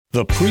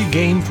The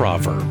pregame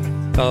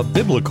proverb, a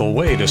biblical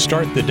way to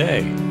start the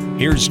day.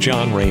 Here's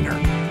John Rayner.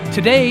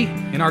 Today,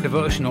 in our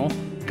devotional,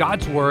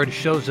 God's Word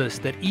shows us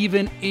that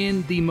even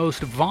in the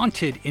most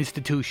vaunted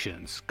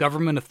institutions,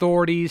 government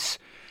authorities,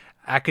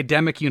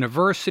 academic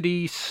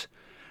universities,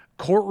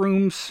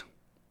 courtrooms,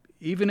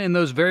 even in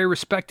those very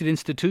respected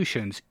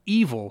institutions,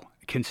 evil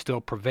can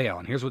still prevail.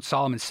 And here's what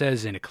Solomon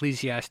says in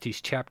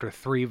Ecclesiastes chapter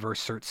 3,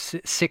 verse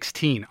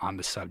 16 on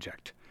the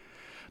subject.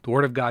 The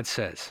Word of God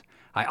says,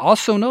 "I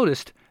also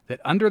noticed that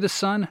under the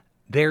sun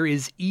there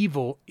is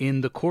evil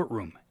in the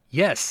courtroom.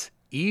 Yes,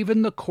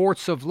 even the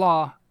courts of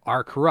law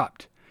are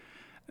corrupt."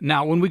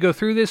 Now, when we go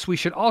through this, we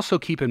should also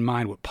keep in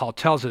mind what Paul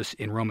tells us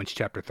in Romans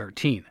chapter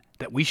 13,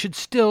 that we should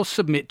still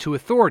submit to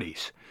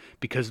authorities,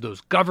 because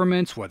those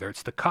governments, whether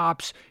it's the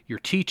cops, your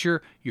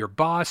teacher, your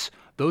boss,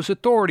 those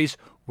authorities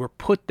were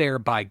put there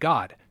by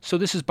God. So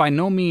this is by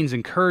no means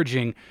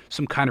encouraging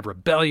some kind of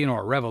rebellion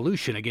or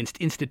revolution against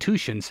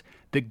institutions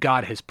that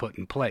God has put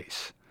in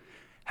place.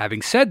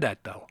 Having said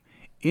that, though,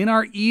 in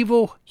our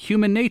evil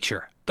human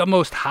nature, the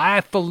most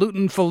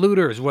highfalutin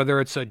faluters,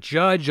 whether it's a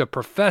judge, a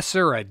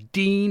professor, a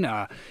dean,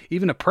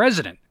 even a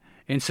president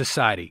in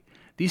society,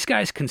 these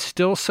guys can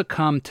still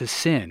succumb to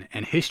sin,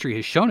 and history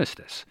has shown us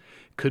this.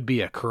 Could be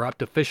a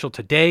corrupt official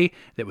today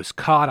that was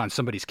caught on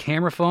somebody's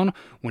camera phone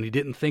when he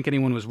didn't think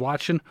anyone was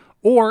watching,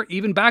 or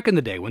even back in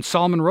the day when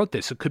Solomon wrote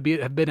this, it could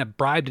have been a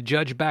bribed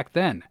judge back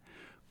then.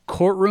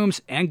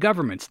 Courtrooms and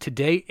governments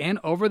today and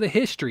over the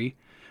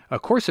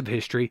course of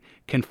history,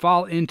 can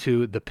fall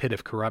into the pit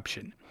of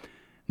corruption.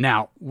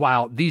 Now,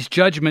 while these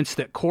judgments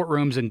that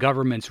courtrooms and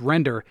governments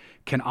render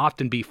can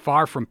often be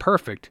far from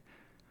perfect,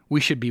 we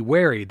should be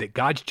wary that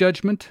God's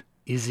judgment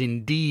is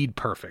indeed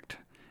perfect.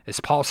 As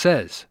Paul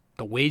says,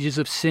 the wages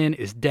of sin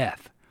is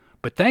death.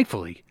 But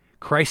thankfully,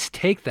 Christ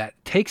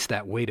takes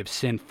that weight of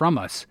sin from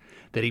us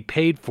that he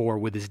paid for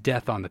with his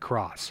death on the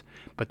cross.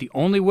 But the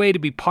only way to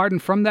be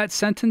pardoned from that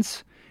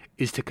sentence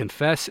is to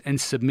confess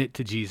and submit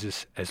to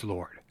Jesus as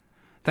Lord.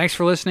 Thanks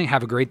for listening.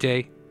 Have a great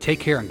day. Take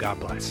care and God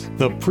bless.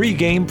 The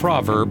pregame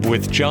proverb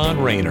with John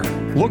Rayner.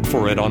 Look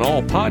for it on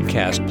all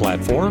podcast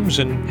platforms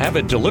and have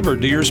it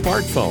delivered to your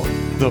smartphone.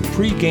 The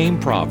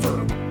pregame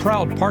proverb.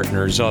 Proud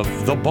partners of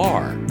The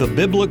Bar, the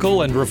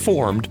Biblical and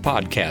Reformed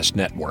Podcast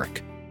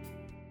Network.